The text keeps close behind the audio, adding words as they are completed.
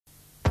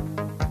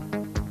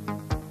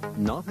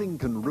Nothing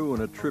can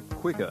ruin a trip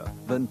quicker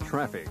than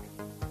traffic.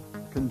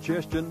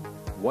 Congestion,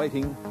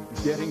 waiting,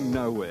 getting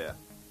nowhere,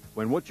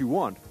 when what you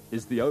want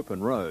is the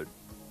open road.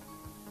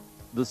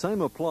 The same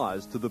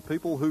applies to the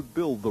people who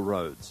build the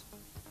roads.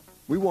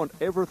 We want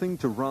everything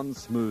to run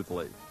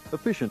smoothly,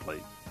 efficiently,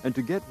 and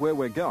to get where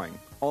we're going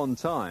on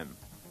time.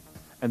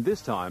 And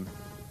this time,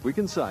 we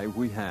can say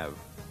we have.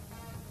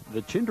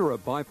 The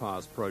Chinderah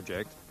Bypass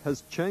project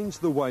has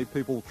changed the way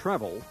people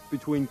travel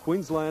between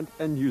Queensland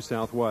and New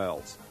South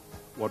Wales.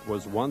 What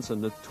was once a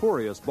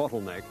notorious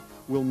bottleneck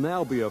will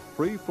now be a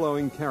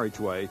free-flowing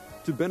carriageway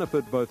to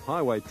benefit both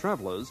highway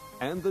travellers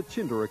and the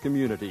Chinderah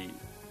community.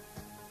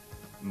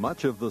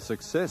 Much of the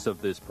success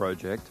of this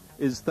project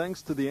is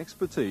thanks to the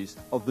expertise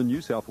of the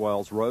New South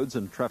Wales Roads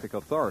and Traffic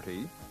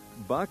Authority,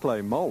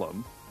 Barclay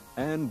Mowlem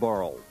and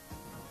Boral.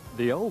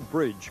 The old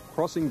bridge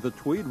crossing the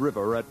Tweed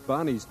River at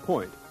Barney's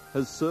Point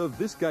has served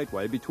this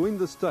gateway between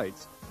the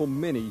states for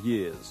many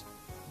years.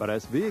 But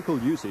as vehicle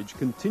usage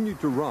continued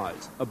to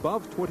rise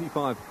above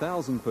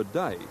 25,000 per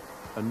day,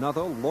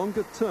 another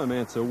longer-term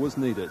answer was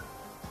needed.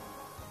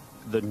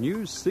 The new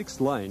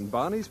 6-lane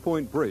Barney's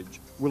Point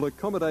Bridge will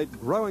accommodate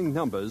growing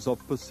numbers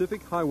of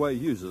Pacific Highway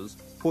users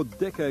for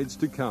decades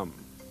to come.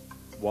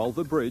 While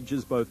the bridge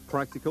is both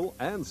practical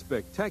and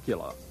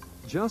spectacular,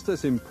 just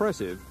as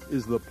impressive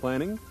is the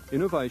planning,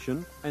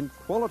 innovation and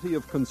quality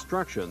of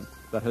construction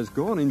that has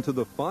gone into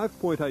the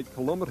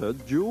 5.8-kilometre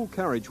dual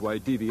carriageway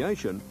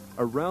deviation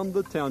around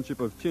the township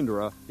of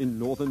Chinderah in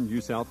northern New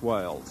South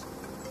Wales.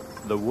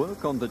 The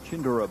work on the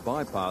Chinderah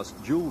Bypass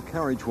dual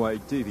carriageway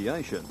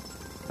deviation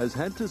has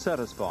had to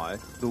satisfy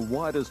the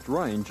widest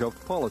range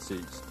of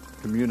policies,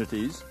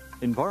 communities,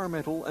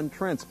 environmental and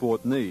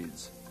transport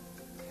needs.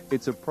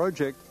 It's a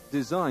project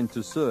designed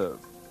to serve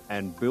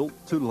and built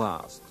to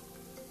last.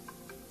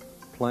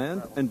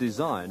 Planned and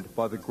designed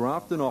by the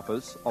Grafton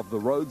office of the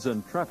Roads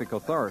and Traffic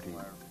Authority,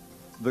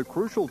 the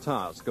crucial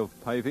task of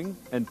paving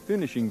and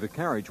finishing the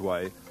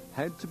carriageway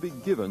had to be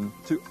given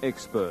to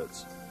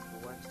experts.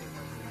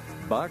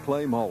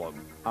 Barclay Mowlem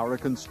are a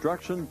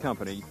construction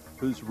company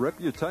whose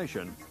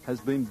reputation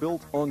has been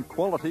built on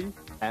quality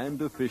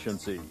and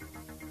efficiency.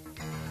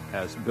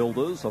 As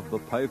builders of the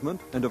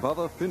pavement and of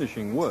other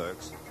finishing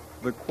works,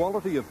 the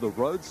quality of the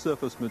road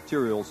surface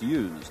materials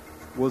used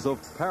was of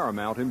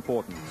paramount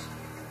importance.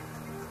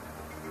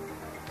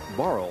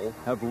 Boral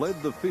have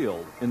led the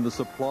field in the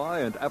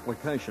supply and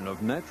application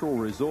of natural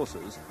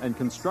resources and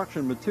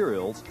construction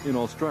materials in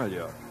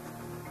Australia.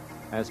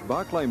 As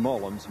Barclay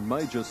Mowlem's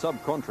major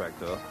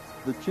subcontractor,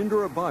 the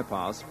Chinderah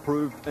Bypass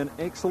proved an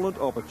excellent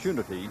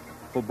opportunity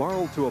for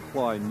Boral to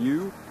apply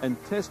new and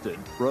tested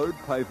road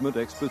pavement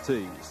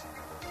expertise.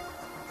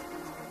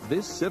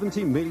 This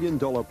 $70 million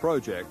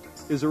project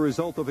is a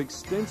result of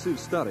extensive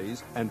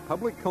studies and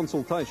public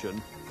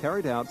consultation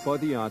carried out by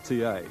the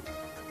RTA.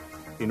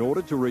 In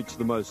order to reach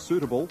the most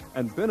suitable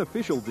and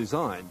beneficial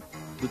design,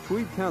 the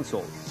Tweed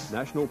Council,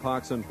 National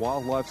Parks and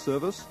Wildlife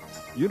Service,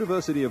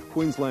 University of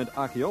Queensland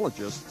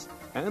archaeologists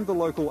and the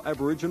local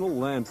Aboriginal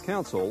Land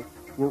Council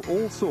were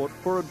all sought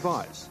for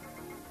advice.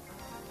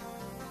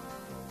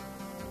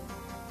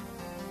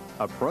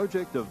 A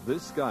project of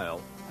this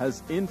scale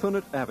has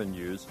infinite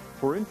avenues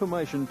for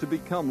information to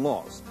become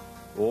lost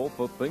or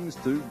for things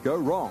to go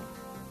wrong.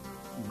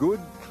 Good,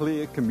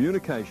 clear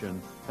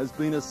communication has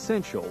been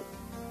essential.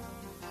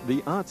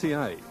 The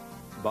RTA,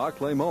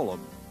 Barclay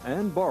Mowlem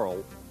and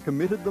Boral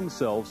committed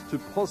themselves to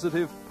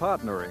positive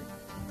partnering,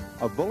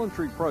 a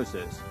voluntary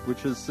process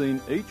which has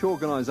seen each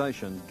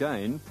organisation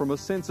gain from a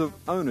sense of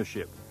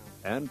ownership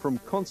and from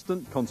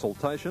constant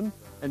consultation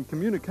and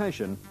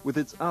communication with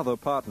its other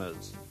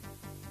partners.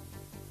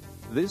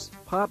 This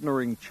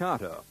partnering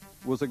charter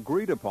was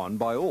agreed upon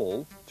by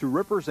all to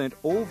represent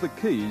all the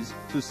keys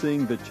to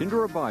seeing the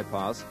Chinderah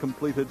Bypass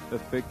completed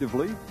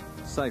effectively,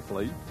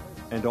 safely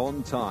and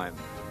on time.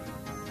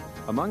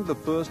 Among the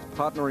first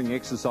partnering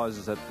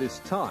exercises at this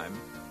time,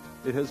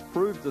 it has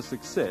proved a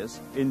success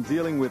in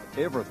dealing with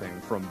everything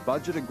from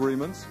budget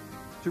agreements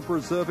to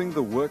preserving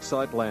the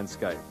worksite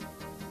landscape.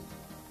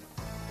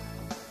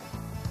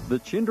 The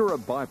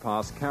Chinderah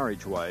Bypass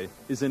carriageway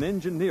is an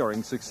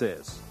engineering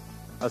success.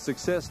 A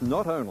success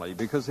not only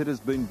because it has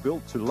been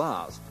built to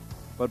last,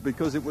 but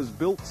because it was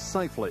built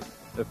safely,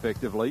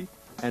 effectively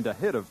and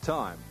ahead of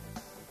time.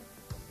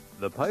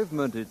 The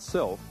pavement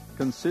itself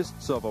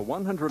consists of a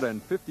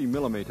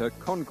 150mm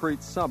concrete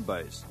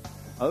subbase,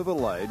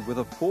 overlaid with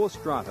a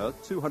 4-strata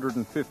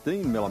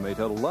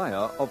 215mm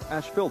layer of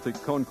asphaltic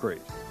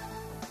concrete.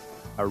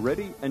 A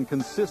ready and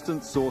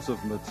consistent source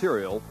of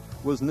material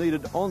was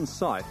needed on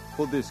site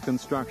for this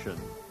construction,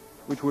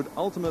 which would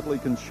ultimately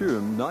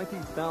consume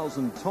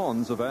 90,000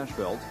 tonnes of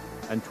asphalt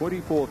and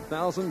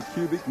 24,000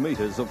 cubic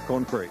metres of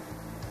concrete.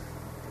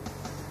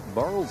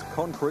 Boral's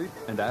concrete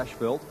and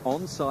asphalt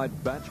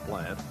on-site batch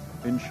plant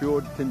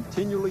ensured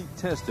continually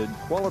tested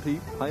quality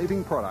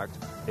paving product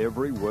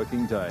every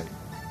working day.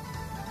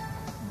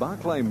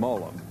 Barclay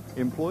Mowlem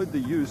employed the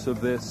use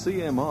of their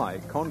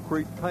CMI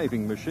concrete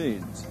paving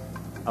machines,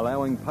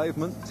 allowing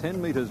pavement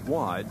 10 metres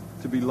wide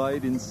to be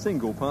laid in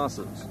single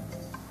passes.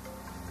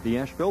 The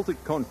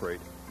asphaltic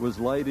concrete was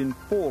laid in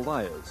 4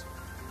 layers,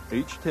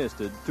 each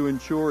tested to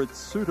ensure its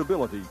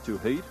suitability to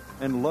heat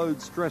and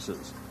load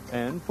stresses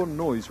and for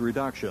noise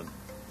reduction.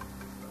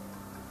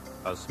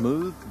 A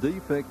smooth,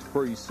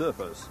 defect-free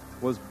surface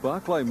was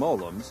Barclay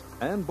Mowlem's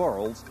and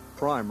Boral's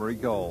primary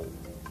goal,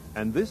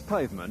 and this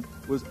pavement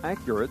was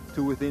accurate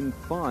to within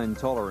fine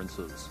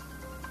tolerances.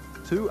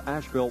 2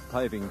 asphalt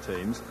paving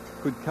teams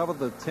could cover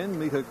the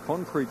 10-metre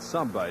concrete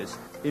subbase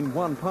in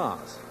one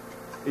pass,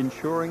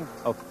 ensuring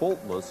a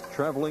faultless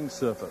travelling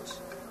surface.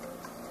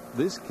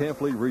 This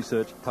carefully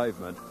researched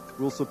pavement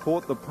will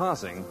support the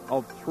passing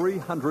of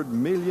 300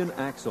 million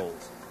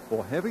axles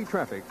for heavy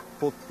traffic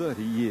for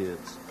 30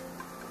 years.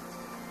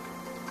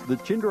 The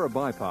Chinderah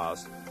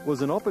bypass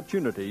was an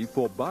opportunity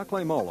for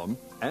Barclay Mowlem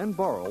and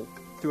Boral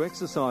to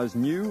exercise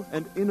new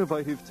and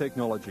innovative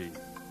technology.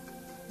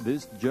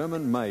 This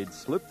German-made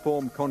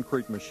slip-form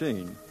concrete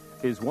machine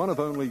is one of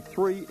only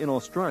 3 in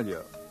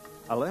Australia,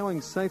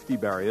 allowing safety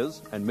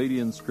barriers and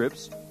median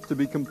strips to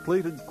be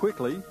completed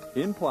quickly,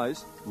 in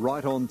place,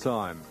 right on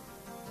time.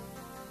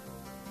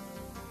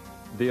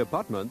 The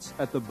abutments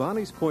at the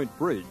Barney's Point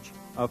Bridge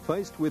are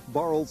faced with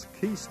Boral's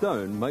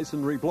keystone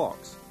masonry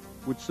blocks,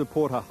 which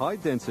support a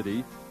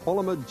high-density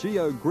polymer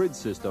geogrid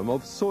system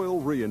of soil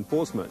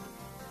reinforcement.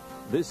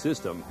 This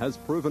system has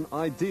proven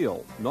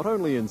ideal not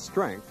only in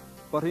strength,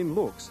 but in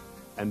looks,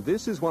 and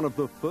this is one of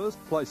the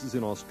first places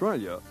in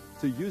Australia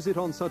to use it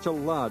on such a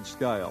large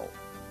scale.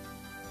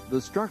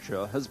 The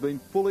structure has been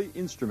fully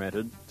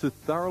instrumented to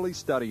thoroughly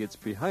study its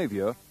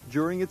behaviour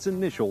during its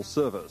initial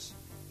service.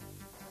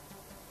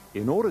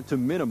 In order to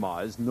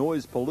minimise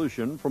noise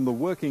pollution from the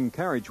working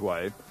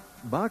carriageway,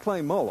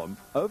 Barclay Mowlem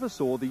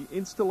oversaw the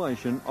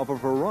installation of a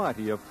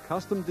variety of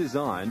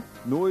custom-designed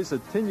noise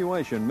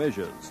attenuation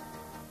measures.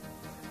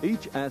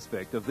 Each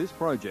aspect of this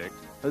project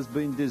has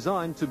been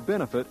designed to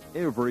benefit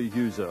every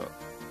user.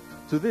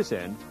 To this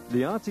end,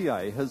 the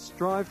RTA has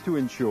strived to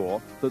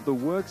ensure that the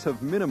works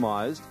have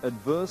minimised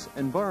adverse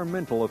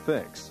environmental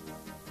effects.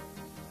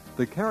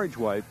 The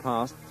carriageway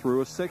passed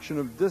through a section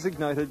of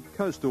designated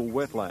coastal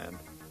wetland.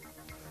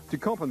 To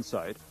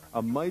compensate,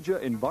 a major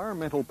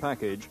environmental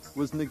package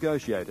was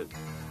negotiated.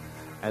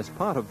 As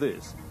part of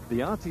this, the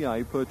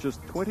RTA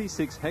purchased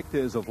 26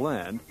 hectares of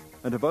land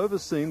and have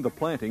overseen the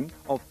planting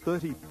of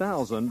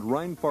 30,000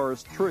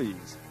 rainforest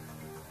trees.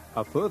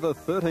 A further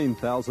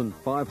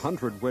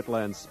 13,500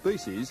 wetland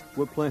species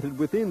were planted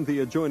within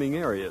the adjoining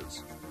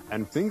areas,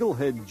 and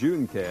Finglehead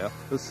Dune Care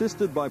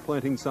assisted by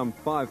planting some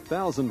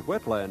 5,000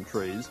 wetland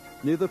trees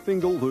near the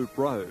Fingal Loop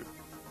Road.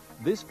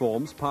 This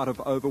forms part of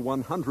over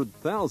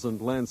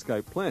 100,000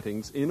 landscape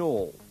plantings in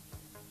all.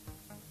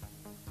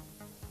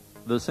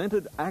 The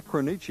scented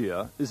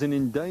Acronychia is an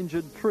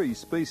endangered tree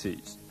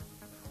species.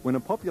 When a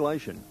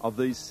population of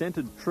these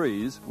scented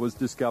trees was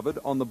discovered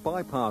on the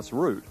bypass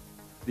route,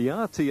 the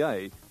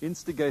RTA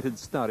instigated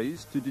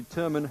studies to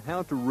determine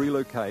how to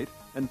relocate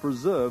and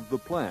preserve the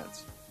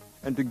plants,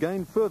 and to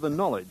gain further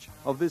knowledge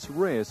of this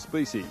rare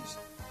species.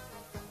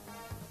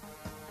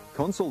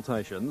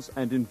 Consultations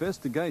and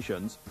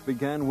investigations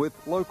began with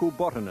local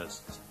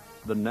botanists,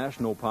 the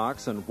National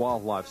Parks and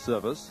Wildlife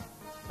Service,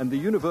 and the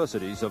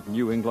universities of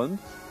New England,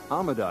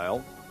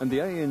 Armidale, and the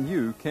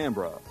ANU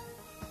Canberra.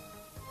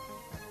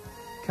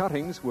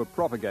 Cuttings were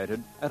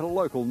propagated at a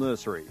local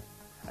nursery,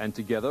 and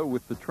together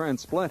with the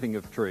transplanting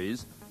of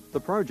trees, the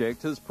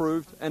project has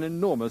proved an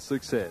enormous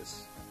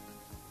success.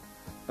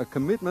 A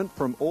commitment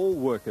from all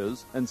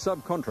workers and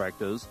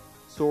subcontractors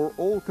saw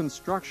all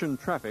construction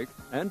traffic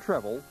and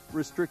travel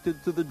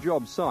restricted to the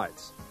job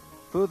sites,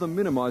 further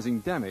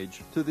minimising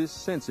damage to this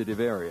sensitive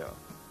area.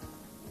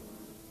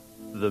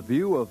 The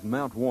view of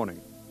Mount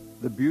Warning,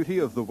 the beauty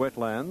of the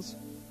wetlands,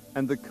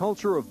 and the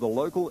culture of the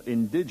local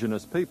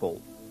Indigenous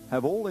people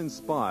have all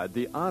inspired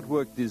the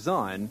artwork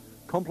design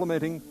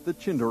complementing the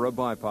Chinderah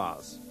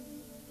bypass.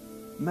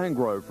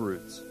 Mangrove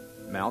roots,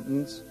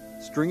 mountains,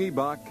 stringy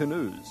bark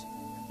canoes,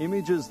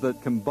 images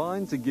that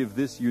combine to give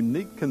this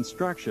unique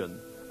construction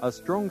a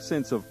strong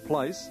sense of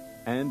place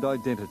and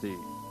identity.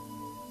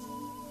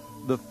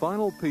 The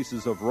final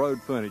pieces of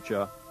road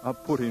furniture are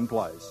put in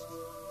place.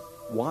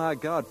 Wire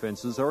guard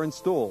fences are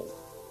installed.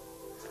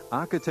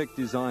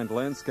 Architect-designed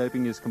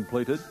landscaping is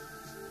completed.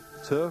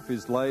 Turf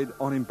is laid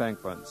on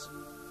embankments.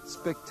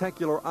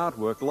 Spectacular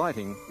artwork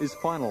lighting is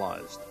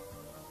finalised.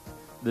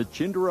 The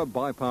Chinderah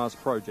Bypass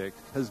project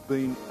has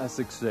been a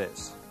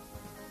success.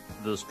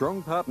 The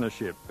strong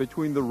partnership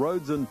between the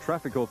Roads and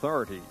Traffic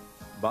Authority,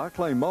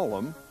 Barclay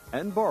Mowlem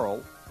and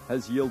Boral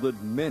has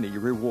yielded many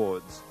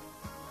rewards.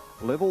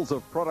 Levels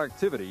of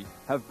productivity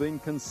have been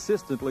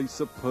consistently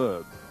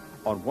superb.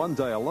 On one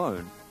day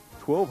alone,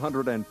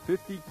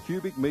 1,250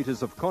 cubic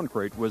metres of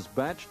concrete was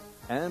batched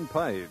and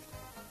paved.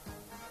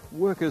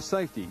 Worker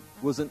safety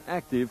was an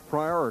active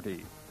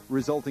priority,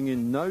 resulting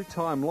in no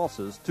time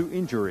losses to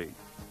injury.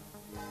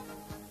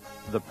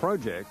 The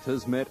project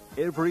has met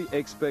every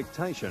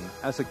expectation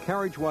as a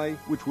carriageway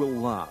which will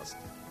last,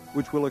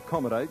 which will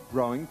accommodate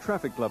growing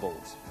traffic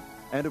levels,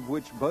 and of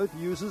which both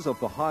users of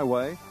the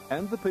highway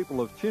and the people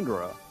of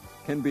Chinderah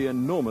can be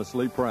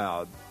enormously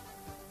proud.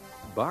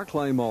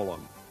 Barclay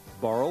Mowlem,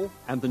 Boral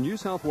and the New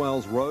South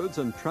Wales Roads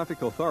and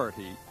Traffic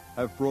Authority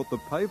have brought the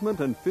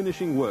pavement and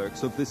finishing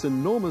works of this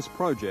enormous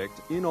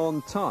project in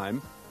on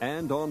time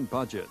and on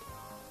budget.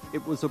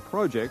 It was a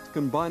project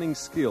combining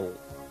skill,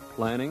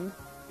 planning,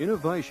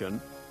 innovation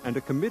and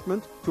a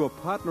commitment to a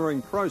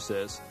partnering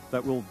process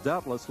that will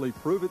doubtlessly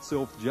prove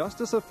itself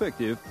just as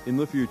effective in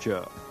the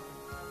future.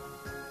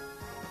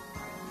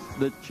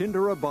 The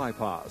Chinderah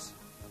Bypass,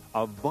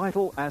 a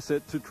vital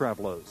asset to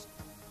travellers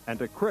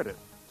and a credit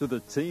to the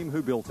team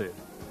who built it.